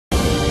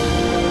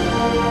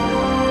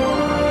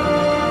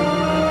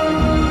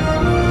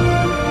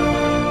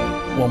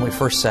we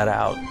first set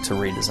out to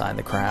redesign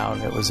the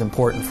crown, it was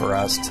important for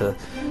us to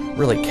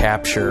really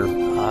capture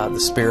the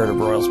spirit of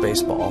Royals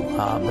baseball.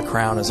 The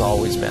crown has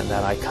always been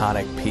that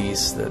iconic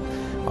piece that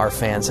our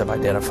fans have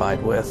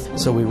identified with.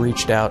 So we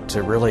reached out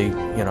to really,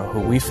 who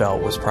we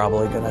felt was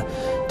probably going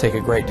to take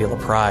a great deal of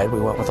pride.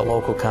 We went with a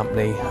local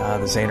company,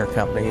 the Zahner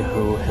company,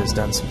 who has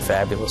done some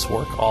fabulous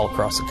work all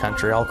across the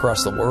country, all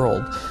across the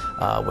world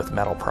with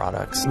metal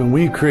products. When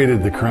we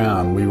created the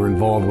crown, we were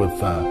involved with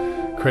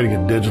creating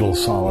a digital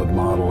solid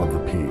model of the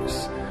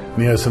piece.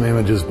 And you have some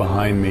images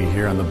behind me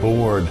here on the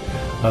board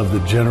of the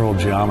general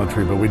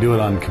geometry, but we do it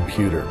on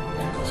computer.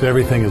 So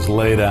everything is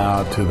laid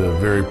out to the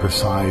very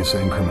precise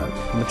increment.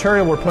 The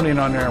material we're putting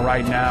on there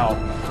right now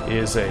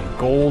is a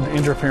gold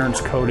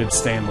interference-coated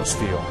stainless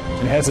steel.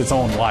 It has its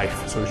own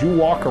life, so as you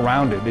walk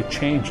around it, it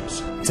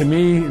changes. To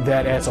me,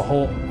 that adds a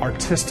whole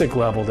artistic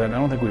level that I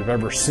don't think we've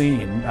ever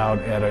seen out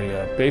at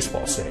a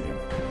baseball stadium.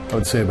 I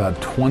would say about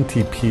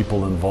 20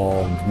 people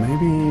involved,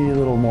 maybe a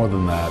little more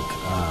than that,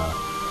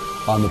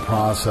 on the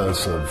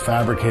process of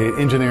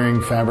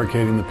engineering,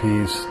 fabricating the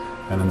piece,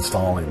 and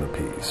installing the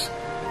piece.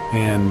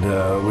 And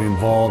we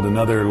involved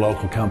another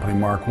local company,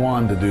 Mark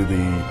I, to do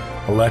the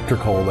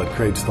electrical that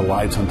creates the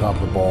lights on top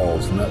of the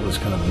balls, and that was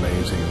kind of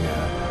amazing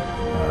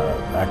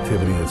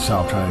activity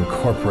itself, trying to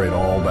incorporate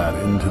all that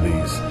into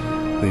these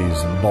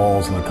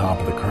balls on the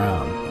top of the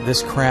crown.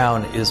 This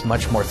crown is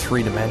much more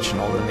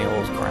three-dimensional than the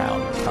old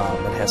crown.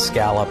 It has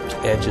scalloped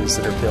edges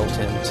that are built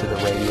into the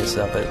radius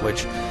of it,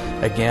 which,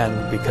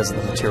 again, because of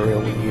the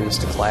material we use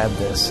to clad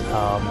this,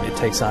 it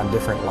takes on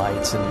different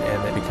lights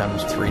and it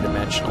becomes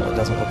three-dimensional. It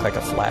doesn't look like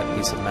a flat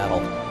piece of metal.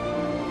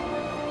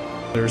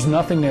 There's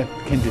nothing that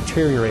can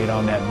deteriorate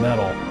on that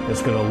metal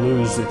that's going to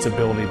lose its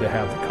ability to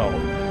have the color.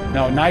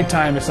 Now, at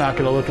nighttime, it's not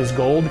going to look as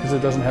gold because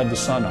it doesn't have the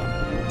sun on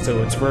it.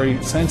 So it's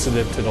very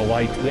sensitive to the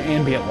light, the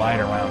ambient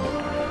light around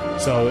it.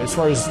 So as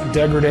far as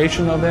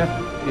degradation of that,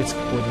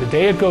 the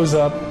day it goes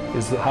up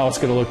is how it's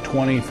going to look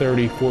 20,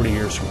 30, 40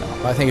 years from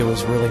now. I think it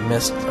was really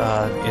missed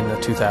in the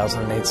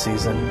 2008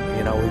 season.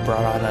 We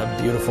brought on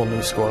a beautiful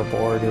new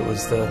scoreboard. It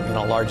was the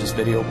largest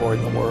video board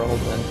in the world,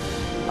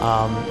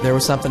 and there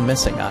was something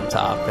missing on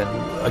top.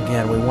 And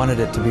again, we wanted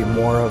it to be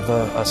more of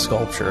a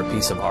sculpture, a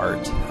piece of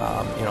art.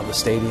 The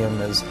stadium,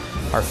 as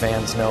our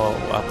fans know,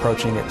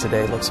 approaching it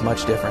today looks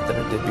much different than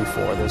it did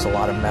before. There's a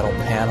lot of metal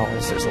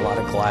panels, there's a lot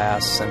of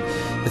glass, and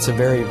it's a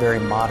very, very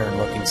modern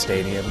looking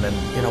stadium.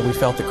 And we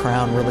felt the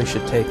crown really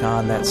should take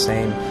on that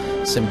same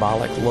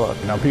symbolic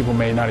look. Now, people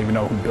may not even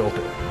know who built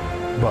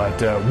it, but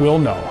we'll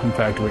know. In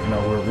fact, we've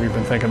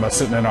been thinking about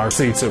sitting in our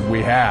seats that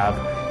we have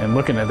and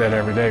looking at that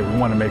every day. We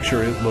want to make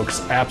sure it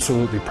looks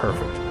absolutely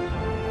perfect.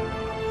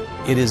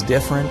 It is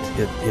different,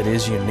 it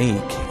is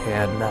unique,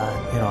 and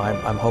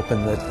I'm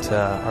hoping that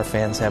our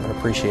fans have an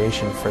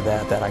appreciation for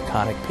that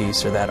iconic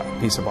piece or that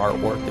piece of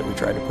artwork that we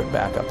try to put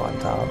back up on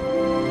top.